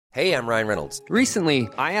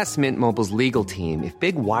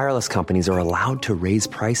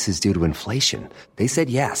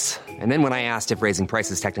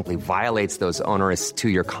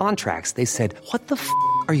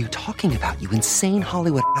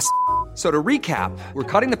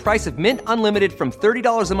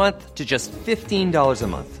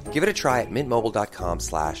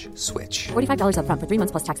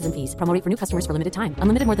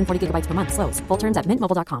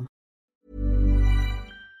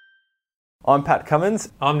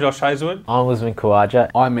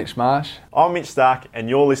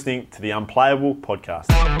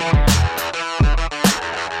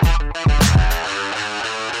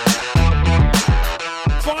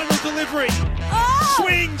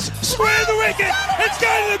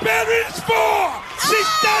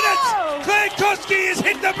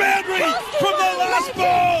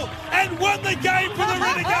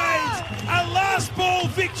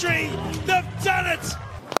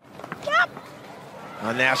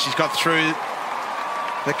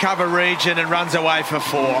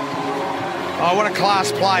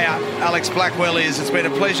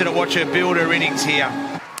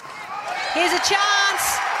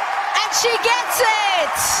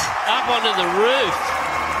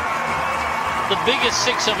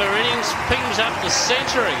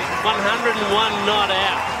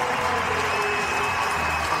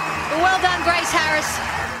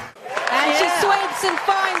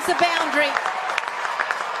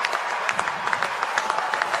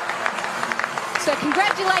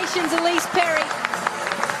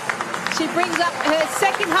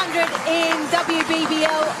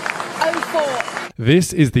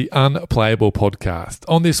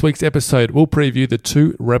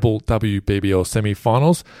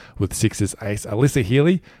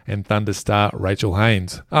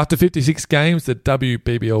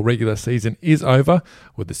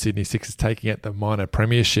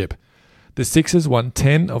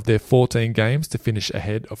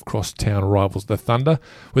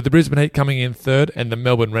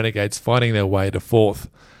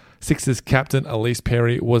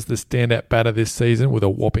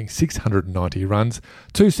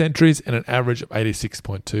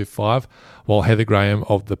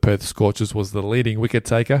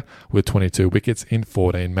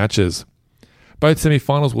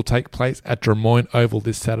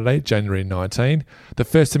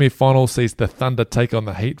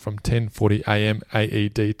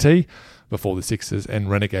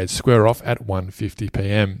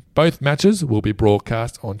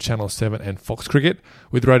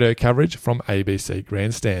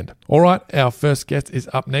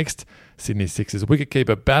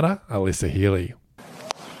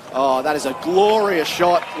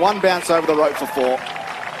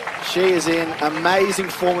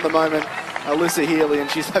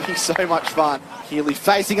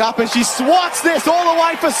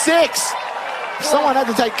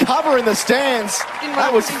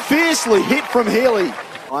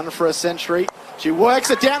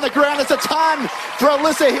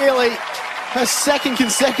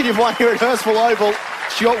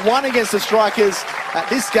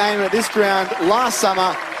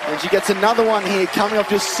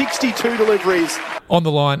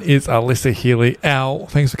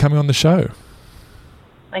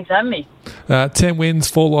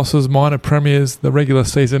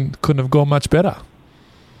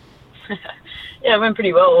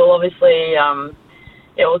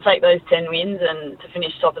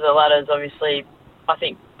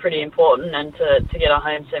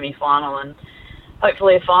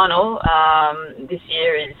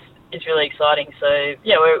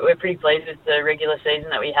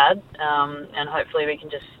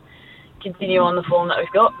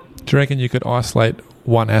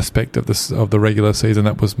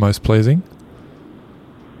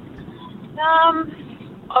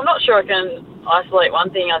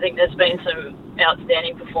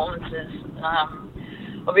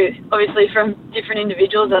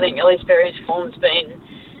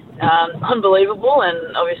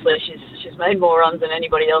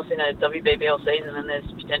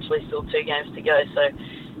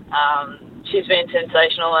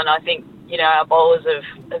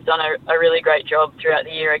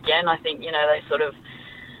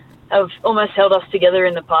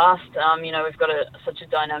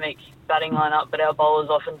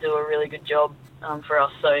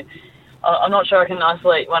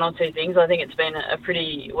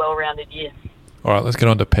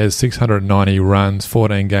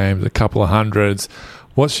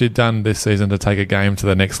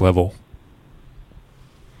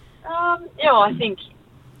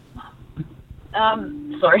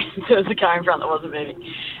Sorry, there was a car in front that wasn't moving.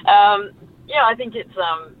 Yeah, I think it's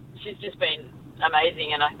she's just been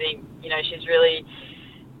amazing, and I think she's really,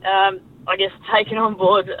 I guess, taken on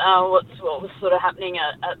board what was sort of happening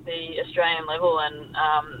at the Australian level, and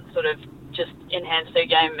sort of just enhanced her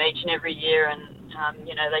game each and every year. And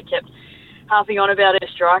they kept harping on about her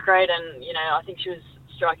strike rate, and I think she was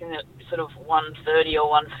striking at sort of 130 or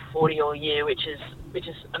 140 all year, which is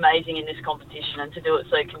amazing in this competition, and to do it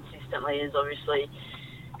so consistently is obviously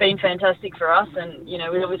been fantastic for us. And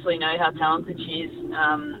we obviously know how talented she is,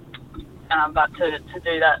 but to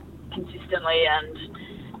do that consistently and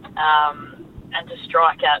to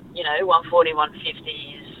strike at 140,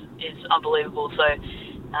 150 is unbelievable. So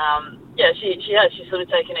she's sort of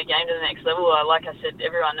taken her game to the next level. Like I said,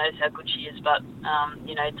 everyone knows how good she is, but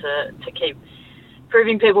to keep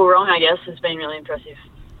proving people wrong, I guess, has been really impressive.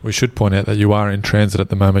 We should point out that you are in transit at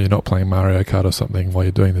the moment. You're not playing Mario Kart or something while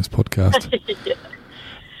you're doing this podcast. Yeah.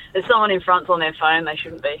 There's someone in front on their phone. They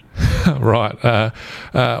shouldn't be. Right.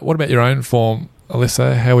 What about your own form,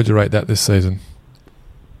 Alyssa? How would you rate that this season?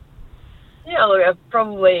 Yeah, look,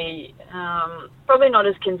 probably not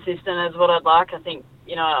as consistent as what I'd like. I think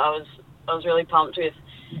I was really pumped with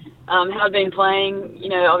how I'd been playing,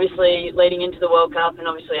 obviously leading into the World Cup and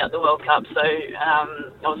obviously at the World Cup. So I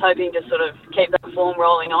was hoping to sort of keep that form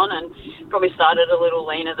rolling on, and probably started a little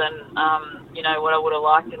leaner than, what I would have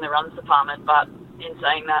liked in the runs department. But in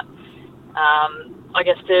saying that, I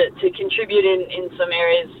guess to contribute in some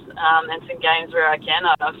areas and some games where I can,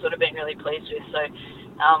 I've sort of been really pleased with. So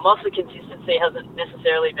whilst the consistency hasn't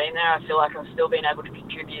necessarily been there, I feel like I've still been able to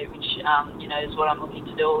contribute, which, is what I'm looking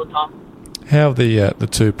to do all the time. How have the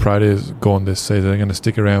two Proteas gone this season? They're going to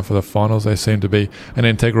stick around for the finals. They seem to be an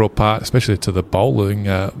integral part, especially to the bowling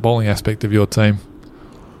aspect of your team.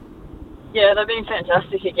 Yeah, they've been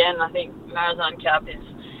fantastic again. I think Marizanne Cap is,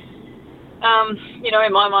 in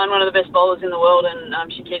my mind, one of the best bowlers in the world,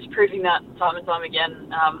 and she keeps proving that time and time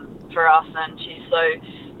again for us, and she's so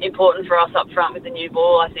important for us up front with the new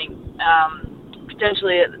ball. I think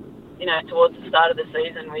potentially, towards the start of the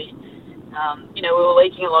season, we were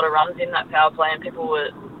leaking a lot of runs in that power play, and people were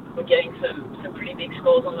getting some pretty big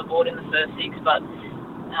scores on the board in the first six. But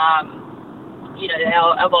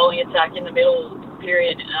our bowling attack in the middle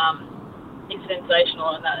period is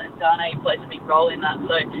sensational, and Darnay plays a big role in that.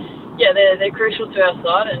 So yeah, they're crucial to our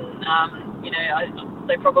side, and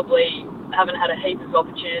they probably haven't had a heap of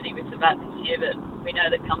opportunity with the bat this year, but we know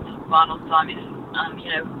that come to the finals time, if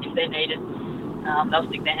they're needed, they'll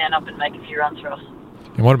stick their hand up and make a few runs for us.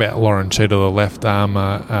 And what about Lauren Cheetah, the left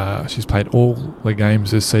armer? She's played all the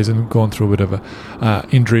games this season, gone through a bit of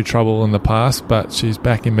injury trouble in the past, but she's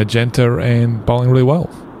back in magenta and bowling really well.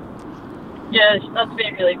 Yeah, that's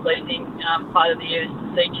been really pleasing. Part of the year is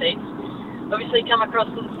to see Cheats obviously come across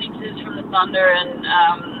some sixes from the Thunder, and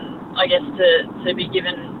I guess to be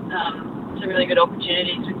given some really good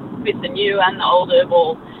opportunities with the new and the older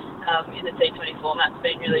ball in the T20 format's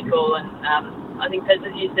been really cool, and I think Pez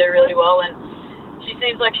has used her really well, and she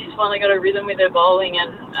seems like she's finally got a rhythm with her bowling,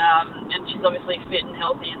 and she's obviously fit and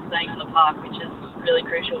healthy and staying on the park, which is really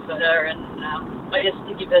crucial for her, and I guess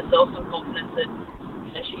to give herself some confidence that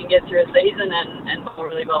she can get through a season and bowl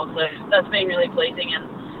really well. So that's been really pleasing, and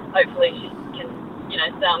hopefully she can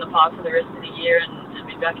stay on the park for the rest of the year and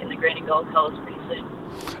be back in the green and gold colours pretty soon.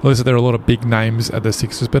 Lisa, there are a lot of big names at the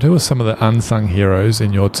Sixers, but who are some of the unsung heroes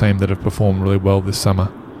in your team that have performed really well this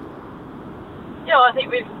summer? Yeah, I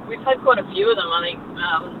think we've had quite a few of them. I think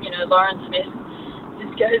Lauren Smith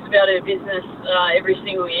just goes about her business every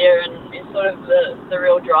single year, and is sort of the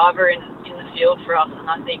real driver in the field for us. And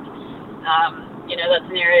I think that's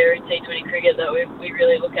an area in T20 cricket that we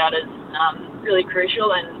really look at as really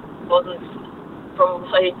crucial, and wasn't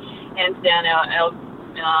probably hands down our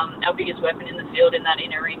biggest weapon in the field in that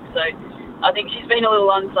inner ring. So I think she's been a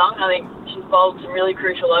little unsung. I think she's bowled some really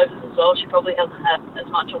crucial overs as well. She probably hasn't had as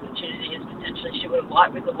much opportunity as potentially she would have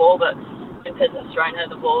liked with the ball, but when Pez has thrown her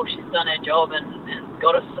the ball, she's done her job and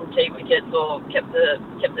got us some key wickets or kept it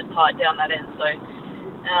tight down that end. So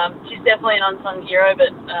she's definitely an unsung hero,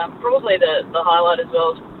 but probably the highlight as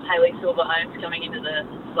well is Healy Haynes coming into the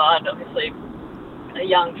side. Obviously a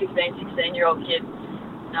young 15, 16-year-old kid to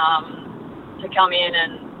come in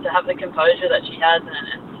and to have the composure that she has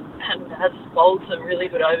and has bowled some really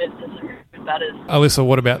good overs to some really good batters. Alyssa,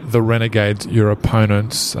 what about the Renegades, your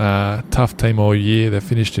opponents? Tough team all year. They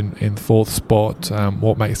finished in fourth spot.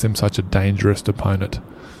 What makes them such a dangerous opponent?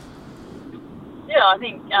 Yeah, I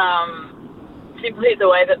think simply the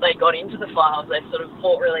way that they got into the finals, they sort of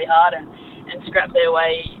fought really hard and scrapped their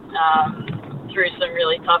way through some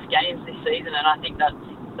really tough games this season, and I think that's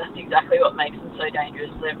exactly what makes them so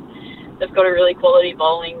dangerous. they've got a really quality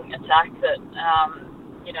bowling attack that,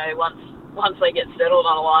 once they get settled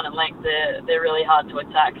on a line and length, they're really hard to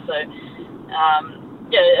attack. So,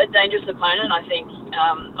 a dangerous opponent. I think,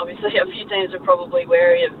 obviously, a few teams are probably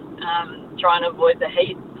wary of trying to avoid the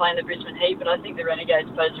heat, playing the Brisbane Heat, but I think the Renegades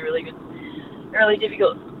pose a really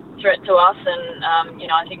difficult threat to us, and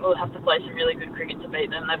I think we'll have to play some really good cricket to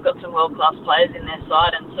beat them. They've got some world-class players in their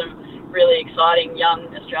side and some really exciting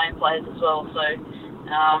young Australian players as well. So,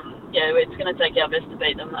 it's going to take our best to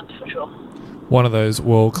beat them, that's for sure. One of those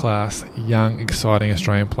world-class, young, exciting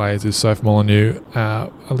Australian players is Soph Molyneux.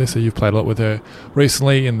 Alyssa, you've played a lot with her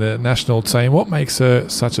recently in the national team. What makes her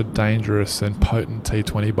such a dangerous and potent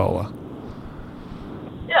T20 bowler?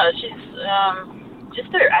 Yeah, she's just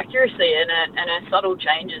her accuracy and her subtle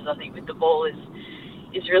changes, I think, with the ball is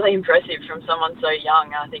really impressive from someone so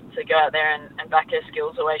young. I think to go out there and back her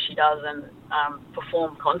skills the way she does and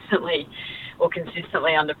perform constantly or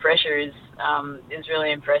consistently under pressure is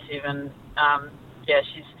really impressive. And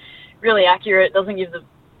she's really accurate. Doesn't give the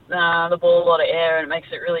ball a lot of air, and it makes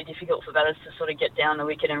it really difficult for batters to sort of get down the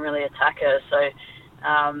wicket and really attack her. So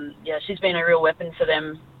she's been a real weapon for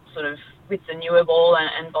them, sort of with the newer ball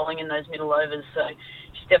and bowling in those middle overs. So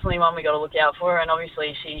she's definitely one we got to look out for. And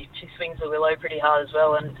obviously she swings the willow pretty hard as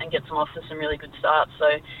well and gets them off to some really good starts.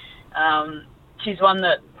 So she's one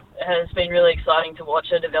that has been really exciting to watch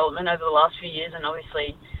her development over the last few years, and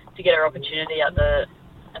obviously to get her opportunity at the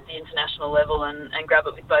international level and grab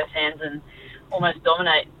it with both hands and almost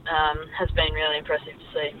dominate has been really impressive to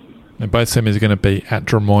see. And both semis are going to be at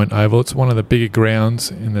Drummoyne Oval. It's one of the bigger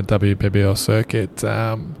grounds in the WBBL circuit.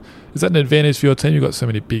 Is that an advantage for your team? You've got so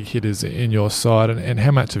many big hitters in your side, and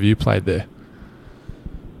how much have you played there?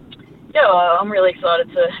 Yeah, well, I'm really excited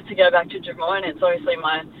to go back to Drummoyne. It's obviously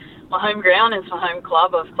my home ground. It's my home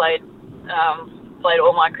club. I've played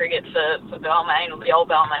all my cricket for Balmain, or the old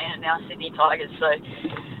Balmain, and now Sydney Tigers. So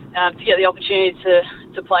to get the opportunity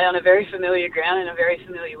to play on a very familiar ground and a very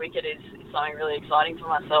familiar wicket is something really exciting for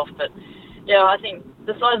myself. But yeah, I think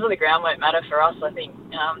the size of the ground won't matter for us. I think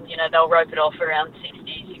they'll rope it off around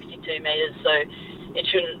 60, 62 metres, so it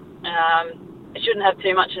shouldn't have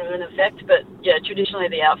too much of an effect. But yeah, traditionally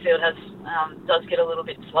the outfield does get a little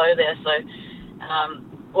bit slow there. So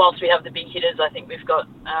whilst we have the big hitters, I think we've got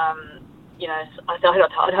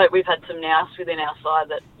I'd hope we've had some nous within our side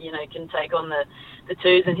that can take on the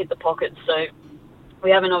twos and hit the pockets. So we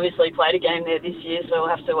haven't obviously played a game there this year, so we'll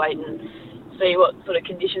have to wait and see what sort of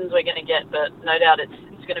conditions we're going to get. But no doubt it's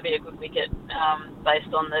going to be a good wicket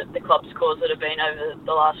based on the club scores that have been over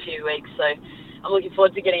the last few weeks. So I'm looking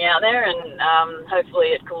forward to getting out there, and hopefully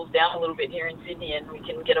it cools down a little bit here in Sydney and we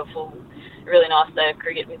can get a really nice day of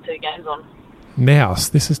cricket with 2 games on. Nouse.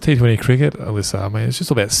 This is T20 cricket, Alyssa. I mean, it's just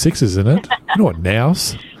all about sixes, isn't it? You know what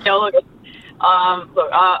nouse? Yeah, look,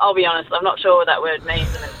 I'll be honest. I'm not sure what that word means,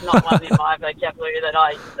 and it's not one in my vocabulary that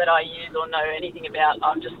I use or know anything about.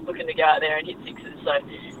 I'm just looking to go out there and hit sixes. So,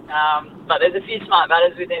 but there's a few smart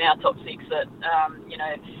batters within our top 6 that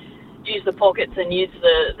use the pockets and use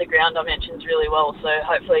the ground dimensions really well. So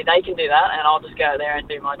hopefully they can do that, and I'll just go out there and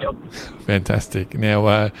do my job. Fantastic.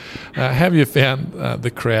 Now, have you found the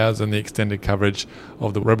crowds and the extended coverage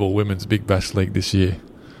of the Rebel Women's Big Bash League this year?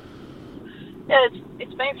 Yeah,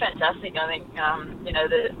 it's been fantastic. I think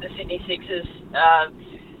the Sydney Sixers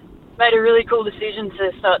made a really cool decision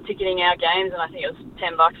to start ticketing our games, and I think it was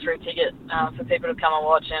 $10 for a ticket for people to come and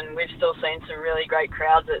watch. And we've still seen some really great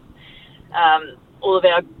crowds at all of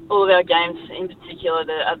our games, in particular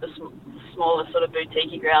at the smaller sort of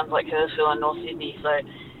boutique grounds like Hurstville and North Sydney. So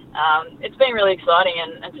it's been really exciting,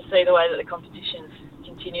 and to see the way that the competition's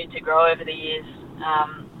continued to grow over the years,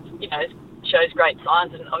 it shows great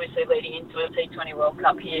signs. And obviously leading into a T20 World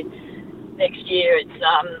Cup here next year,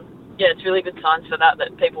 it's really good signs for that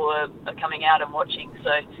people are coming out and watching.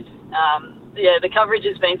 So the coverage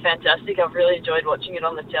has been fantastic. I've really enjoyed watching it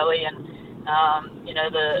on the telly, and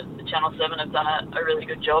the Channel 7 have done a really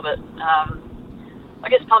good job at,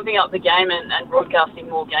 pumping up the game and broadcasting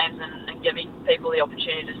more games and giving people the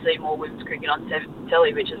opportunity to see more women's cricket on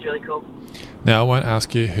telly, which is really cool. Now, I won't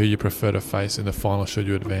ask you who you prefer to face in the final should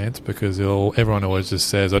you advance, because everyone always just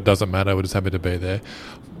says, it doesn't matter, we're just happy to be there.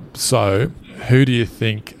 So, who do you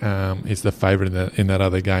think is the favourite in that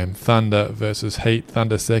other game? Thunder versus Heat.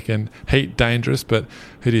 Thunder second. Heat dangerous, but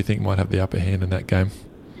who do you think might have the upper hand in that game?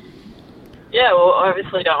 Yeah, well, I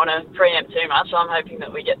obviously don't want to preempt too much. I'm hoping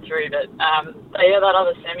that we get through, but that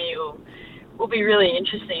other semi will be really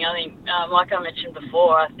interesting. I think, like I mentioned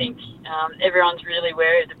before, I think everyone's really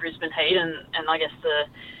wary of the Brisbane Heat and I guess the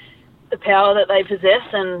power that they possess,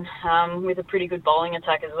 and with a pretty good bowling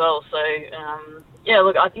attack as well. So,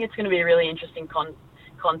 I think it's going to be a really interesting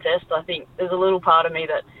contest. I think there's a little part of me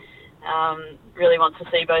that really wants to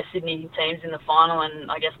see both Sydney teams in the final,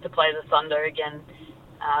 and I guess to play the Thunder again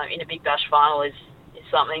in a Big Bash final is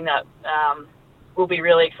something that will be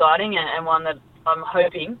really exciting and one that I'm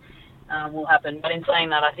hoping will happen. But in saying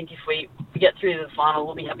that, I think if we get through to the final,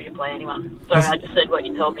 we'll be happy to play anyone. Sorry, I just said what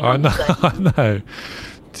you told me. I know.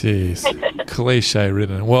 Jeez, cliche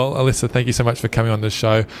ridden. Well, Alyssa, thank you so much for coming on the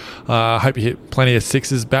show. I hope you hit plenty of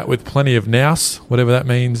sixes, bat with plenty of nous, whatever that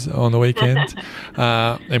means, on the weekend,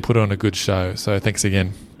 and put on a good show. So thanks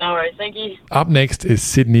again. No worries, thank you. Up next is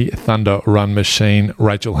Sydney Thunder run machine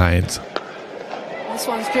Rachel Haynes. This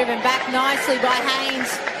one's driven back nicely by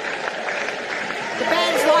Haynes. The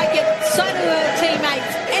band's like it, so do her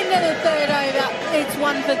teammates. End of the third over, it's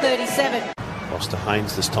 1 for 37. Cross to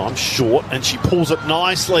Haynes this time, short, and she pulls it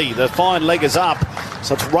nicely. The fine leg is up,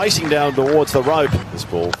 so it's racing down towards the rope. This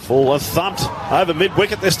ball full and thumped over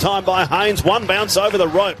mid-wicket this time by Haynes. One bounce over the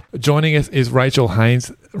rope. Joining us is Rachel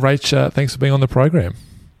Haynes. Rach, thanks for being on the program.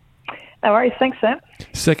 No worries, thanks Sam.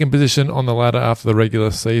 Second position on the ladder after the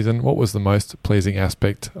regular season. What was the most pleasing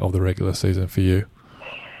aspect of the regular season for you?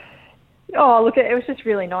 Oh, look, it was just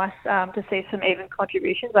really nice to see some even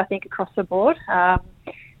contributions, I think, across the board.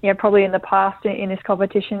 Probably in the past in this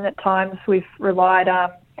competition at times we've relied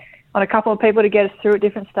on a couple of people to get us through at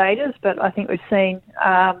different stages, but I think we've seen,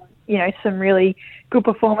 some really good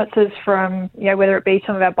performances from, whether it be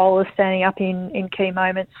some of our bowlers standing up in key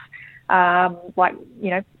moments, like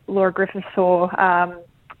Laura Griffiths or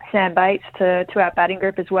Sam Bates to our batting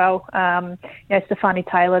group as well. Stefani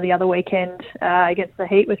Taylor the other weekend against the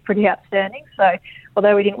Heat was pretty outstanding. So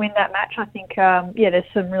although we didn't win that match, I think, there's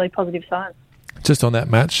some really positive signs. Just on that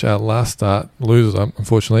match, last start, losers,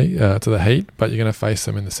 unfortunately, to the Heat, but you're going to face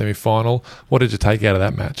them in the semi-final. What did you take out of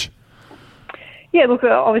that match? Yeah, look,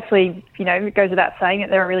 obviously, it goes without saying that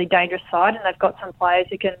they're a really dangerous side and they've got some players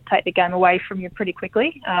who can take the game away from you pretty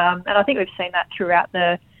quickly. And I think we've seen that throughout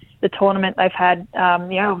the tournament. They've had,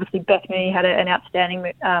 obviously Beth Mooney had an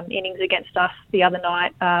outstanding innings against us the other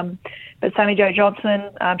night. But Sammy Jo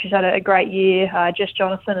Johnson, she's had a great year. Jess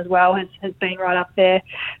Jonathan as well has been right up there.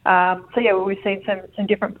 We've seen some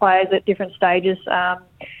different players at different stages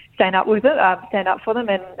stand up for them.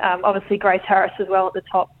 And obviously Grace Harris as well at the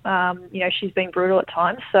top. She's been brutal at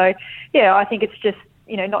times. So, I think it's just,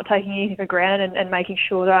 not taking anything for granted and making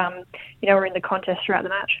sure that, we're in the contest throughout the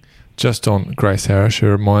match. Just on Grace Harris, who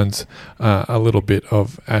reminds a little bit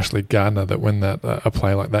of Ashley Gardner, that when a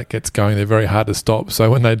play like that gets going, they're very hard to stop. So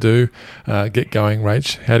when they do get going,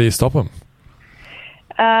 Rach, how do you stop them?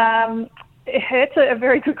 It's a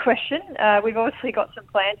very good question. We've obviously got some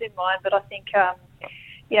plans in mind, but I think,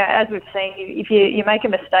 as we've seen, if you make a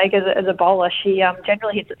mistake as a bowler, she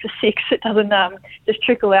generally hits it for 6. It doesn't just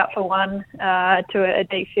trickle out for 1 to a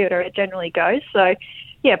deep fielder. It generally goes. So,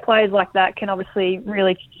 players like that can obviously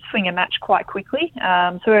really swing a match quite quickly.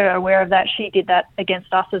 So we're aware of that. She did that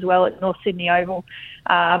against us as well at North Sydney Oval.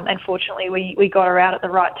 Unfortunately, we got her out at the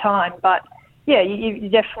right time. But, you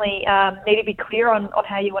definitely need to be clear on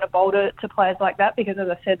how you want to bowl to players like that because, as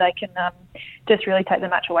I said, they can just really take the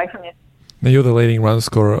match away from you. Now, you're the leading run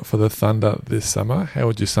scorer for the Thunder this summer. How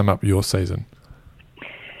would you sum up your season?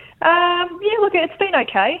 Look, it's been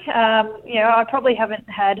okay. I probably haven't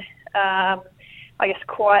had,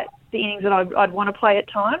 quite the innings that I'd want to play at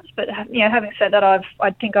times. But, having said that,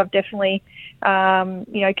 I think I've definitely,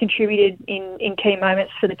 contributed in key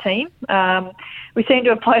moments for the team. We seem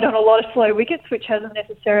to have played on a lot of slow wickets, which hasn't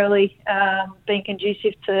necessarily been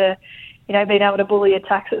conducive to, being able to bully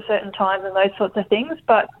attacks at certain times and those sorts of things.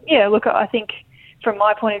 But, I think from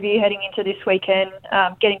my point of view, heading into this weekend,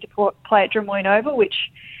 getting to play at Drummoyne Oval, which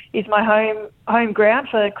is my home ground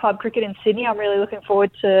for club cricket in Sydney, I'm really looking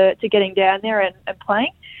forward to getting down there and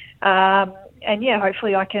playing.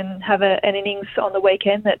 Hopefully I can have an innings on the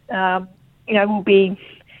weekend that,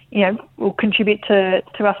 will contribute to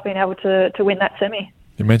us being able to win that semi.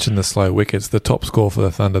 You mentioned the slow wickets. The top score for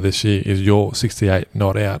the Thunder this year is your 68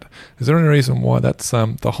 not out. Is there any reason why that's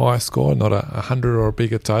the highest score, not 100 or a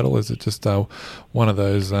bigger total? Is it just one of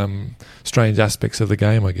those strange aspects of the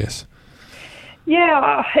game, I guess?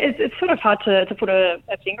 Yeah, it's sort of hard to put a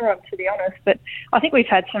finger on, to be honest. But I think we've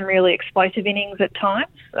had some really explosive innings at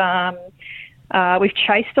times. We've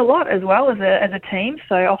chased a lot as well as a team,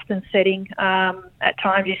 so often setting. At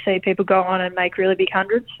times you see people go on and make really big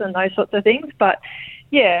hundreds and those sorts of things. But,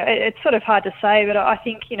 it's sort of hard to say. But I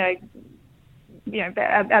think,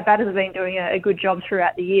 our batters have been doing a good job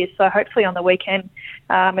throughout the year. So hopefully on the weekend,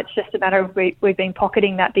 it's just a matter of we've been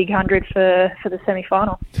pocketing that big 100 for the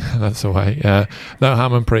semi-final. That's the way. No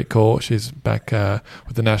Harmanpreet Kaur, she's back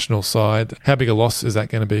with the national side. How big a loss is that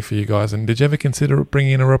going to be for you guys? And did you ever consider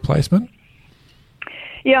bringing in a replacement?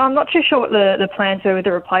 Yeah, I'm not too sure what the plans were with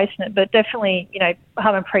the replacement, but definitely,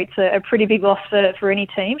 Harmanpreet's a pretty big loss for any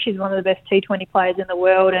team. She's one of the best T20 players in the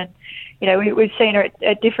world, and we've seen her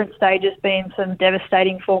at different stages being some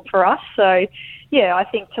devastating form for us. So, yeah, I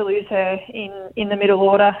think to lose her in the middle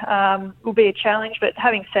order will be a challenge. But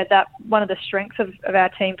having said that, one of the strengths of our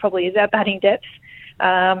team probably is our batting depth.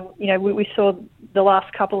 We saw the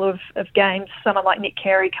last couple of games, someone like Nick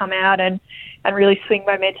Carey come out and really swing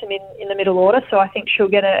momentum in the middle order. So I think she'll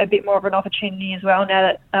get a bit more of an opportunity as well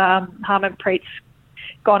now that Harmanpreet's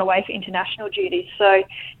gone away for international duties. So,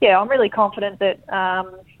 yeah, I'm really confident that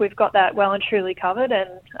we've got that well and truly covered. And,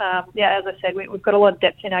 as I said, we've got a lot of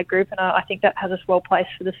depth in our group, and I think that has us well placed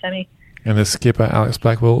for the semi. And the skipper, Alex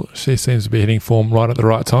Blackwell, she seems to be hitting form right at the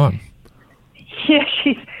right time. Yeah,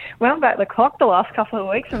 she's wound back the clock the last couple of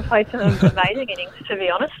weeks and played some amazing innings, to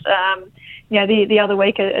be honest. The other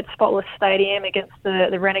week at Spotless Stadium against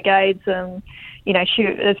the Renegades,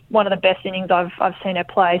 it's one of the best innings I've seen her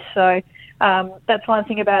play. So that's one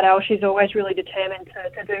thing about Elle. She's always really determined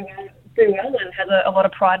to do well and has a lot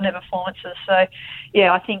of pride in her performances. So,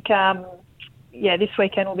 yeah, I think this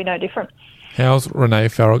weekend will be no different. How's Renee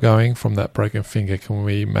Farrell going from that broken finger? Can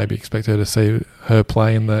we maybe expect her to see her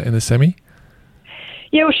play in the semi?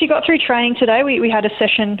 Yeah, well, she got through training today. We had a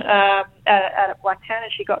session at Blacktown,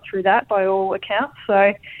 and she got through that by all accounts.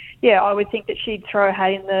 So, yeah, I would think that she'd throw her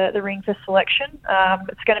hat in the ring for selection.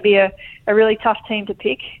 It's going to be a really tough team to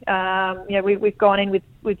pick. We've gone in with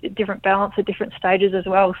a different balance at different stages as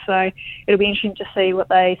well. So it'll be interesting to see what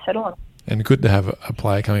they settle on. And good to have a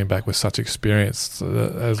player coming back with such experience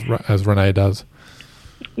as Renee does.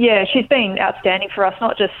 Yeah, she's been outstanding for us,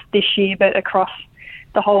 not just this year, but across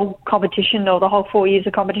the whole competition, or the whole 4 years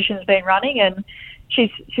the competition's been running. And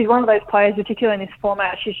she's one of those players, particularly in this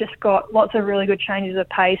format. She's just got lots of really good changes of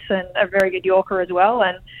pace and a very good Yorker as well.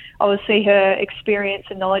 And obviously her experience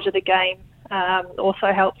and knowledge of the game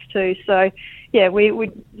also helps too. So, yeah,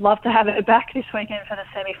 we'd love to have her back this weekend for the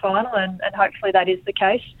semi-final, and hopefully that is the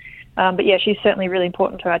case. But, yeah, she's certainly really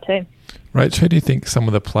important to our team. Rach, who do you think some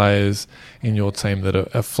of the players in your team that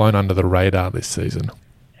have flown under the radar this season?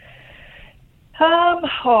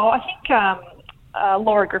 I think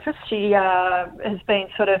Laura Griffiths, she has been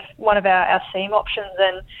sort of one of our seam options,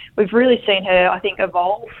 and we've really seen her, I think,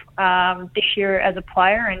 evolve this year as a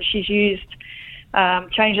player, and she's used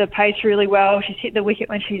change her pace really well. She's hit the wicket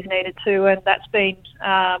when she's needed to, and that's been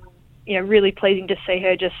really pleasing to see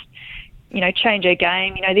her just change her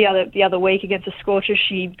game. The other week against the Scorchers,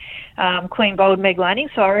 she clean bowled Meg Lanning,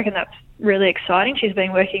 so I reckon that's really exciting. She's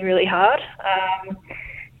been working really hard.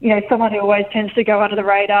 Someone who always tends to go under the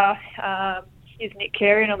radar is Nick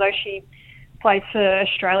Carey, and although she plays for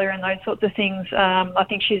Australia and those sorts of things, I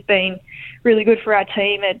think she's been really good for our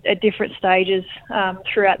team at different stages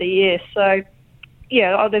throughout the year. So,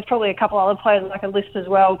 yeah, there's probably a couple other players I could list as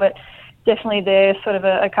well, but definitely there's sort of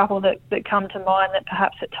a couple that come to mind that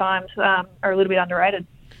perhaps at times are a little bit underrated.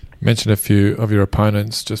 You mentioned a few of your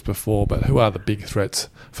opponents just before, but who are the big threats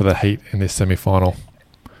for the Heat in this semi-final?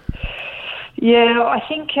 Yeah, I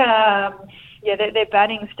think their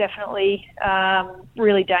batting's definitely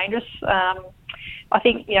really dangerous. I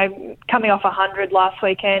think, coming off 100 last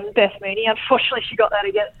weekend, Beth Mooney, unfortunately she got that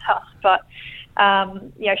against us, but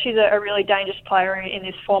she's a really dangerous player in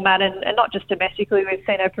this format, and not just domestically. We've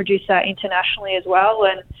seen her produce that internationally as well,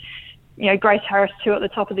 and Grace Harris too at the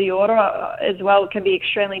top of the order as well can be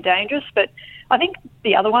extremely dangerous. But I think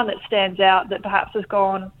the other one that stands out that perhaps has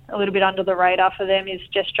gone a little bit under the radar for them is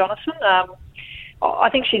Jess Jonathan.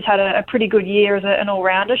 I think she's had a pretty good year as an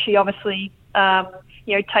all-rounder. She obviously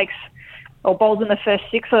takes or bowls in the first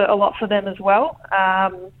six a lot for them as well.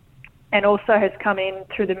 And also has come in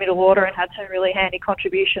through the middle order and had some really handy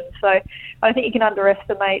contributions. So I don't think you can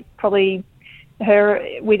underestimate probably her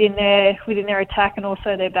within their attack and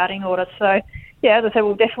also their batting order. So, yeah, as I said,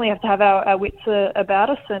 we'll definitely have to have our wits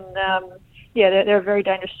about us, and they're a very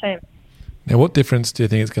dangerous team. Now, what difference do you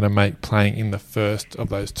think it's going to make playing in the first of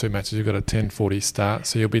those two matches? You've got a 10:40 start,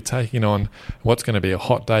 so you'll be taking on what's going to be a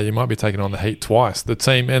hot day. You might be taking on the Heat twice, the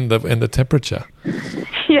team and the temperature.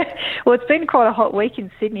 Yeah, well, it's been quite a hot week in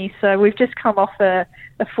Sydney, so we've just come off a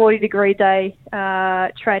 40-degree day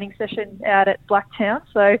training session out at Blacktown,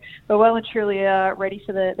 so we're well and truly ready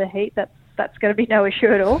for the Heat. That's going to be no issue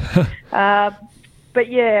at all. But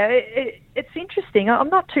yeah, it's interesting. I'm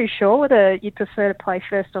not too sure whether you'd prefer to play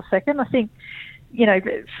first or second. I think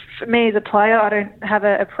for me as a player, I don't have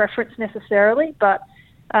a preference necessarily, but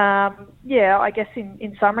I guess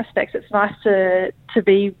in some respects it's nice to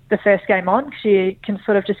be the first game on, because you can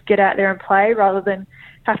sort of just get out there and play rather than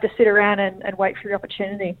have to sit around and wait for the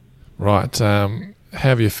opportunity. Right. How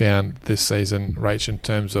have you found this season, Rach, in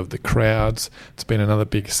terms of the crowds? It's been another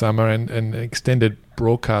big summer and extended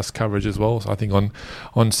broadcast coverage as well. So I think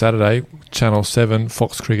on Saturday, Channel 7,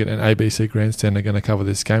 Fox Cricket and ABC Grandstand are going to cover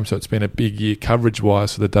this game. So it's been a big year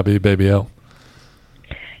coverage-wise for the WBBL.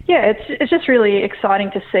 Yeah, it's just really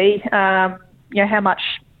exciting to see, how much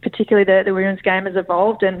particularly the women's game has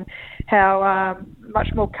evolved and how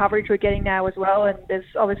much more coverage we're getting now as well. And there's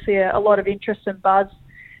obviously a lot of interest and buzz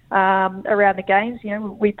around the games.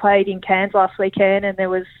 We played in Cairns last weekend, and there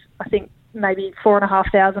was, I think, maybe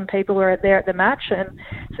 4,500 people were there at the match, and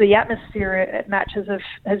so the atmosphere at matches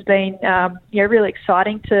has been really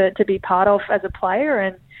exciting to be part of as a player.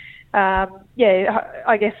 And I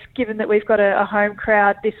guess given that we've got a home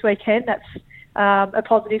crowd this weekend, that's a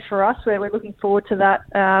positive for us. We're looking forward to that,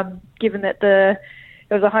 given that there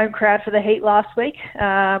was a home crowd for the Heat last week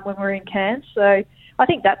when we were in Cairns. So I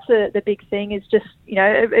think that's the big thing, is just,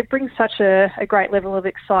 it brings such a great level of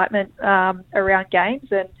excitement around games,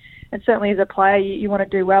 and certainly as a player, you want to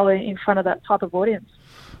do well in front of that type of audience.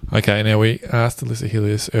 Okay, now we asked Alyssa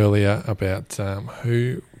Healy earlier about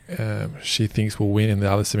who she thinks will win in the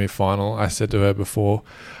other semi-final. I said to her before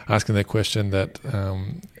asking the question that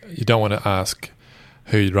you don't want to ask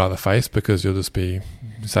who you'd rather face, because you'll just say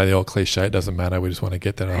the old cliche, it doesn't matter, we just want to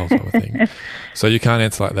get that whole type of thing. So you can't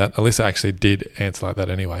answer like that. Alyssa actually did answer like that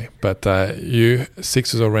anyway. But you,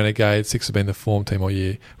 Sixers or Renegades, Sixers have been the form team all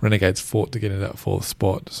year. Renegades fought to get into that fourth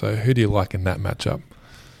spot. So who do you like in that matchup?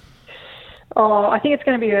 Oh, I think it's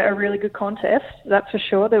going to be a really good contest, that's for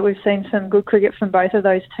sure. That we've seen some good cricket from both of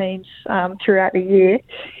those teams throughout the year.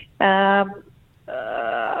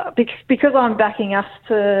 Because I'm backing us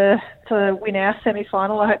to win our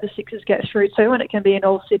semi-final, I hope the Sixers get through too, and it can be an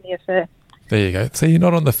all-Sydney affair. There you go. See, you're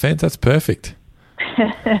not on the fence. That's perfect.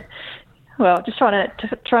 Well, just trying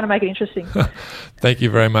to make it interesting. Thank you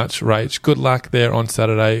very much, Rach. Good luck there on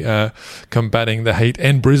Saturday, combating the Heat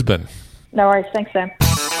and Brisbane. No worries. Thanks, Sam.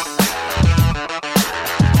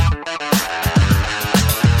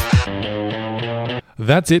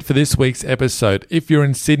 That's it for this week's episode. If you're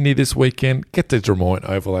in Sydney this weekend, get to Drummoyne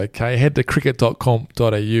Oval, okay? Head to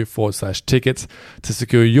cricket.com.au/tickets to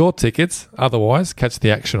secure your tickets. Otherwise, catch the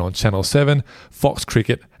action on Channel 7, Fox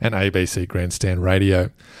Cricket and ABC Grandstand Radio.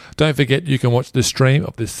 Don't forget you can watch the stream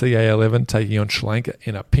of the CA11 taking on Sri Lanka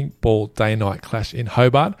in a pink ball day-night clash in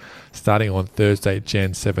Hobart, starting on Thursday,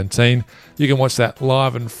 Jan 17. You can watch that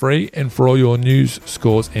live and free, and for all your news,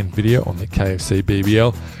 scores and video on the KFC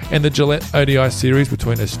BBL and the Gillette ODI series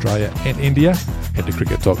between Australia and India, head to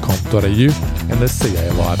cricket.com.au and the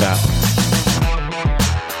CA Live app.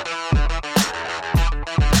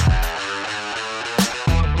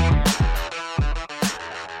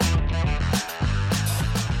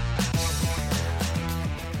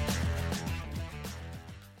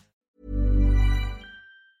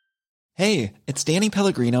 Hey, it's Danny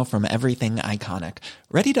Pellegrino from Everything Iconic.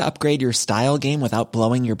 Ready to upgrade your style game without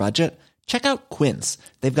blowing your budget? Check out Quince.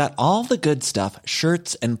 They've got all the good stuff,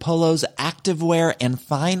 shirts and polos, activewear, and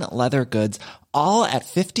fine leather goods, all at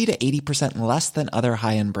 50 to 80% less than other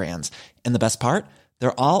high-end brands. And the best part?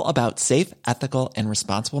 They're all about safe, ethical, and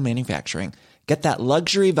responsible manufacturing. Get that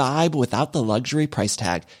luxury vibe without the luxury price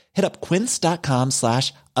tag. Hit up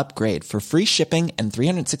quince.com/upgrade for free shipping and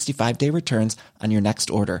 365-day returns on your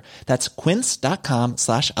next order. That's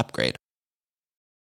quince.com/upgrade.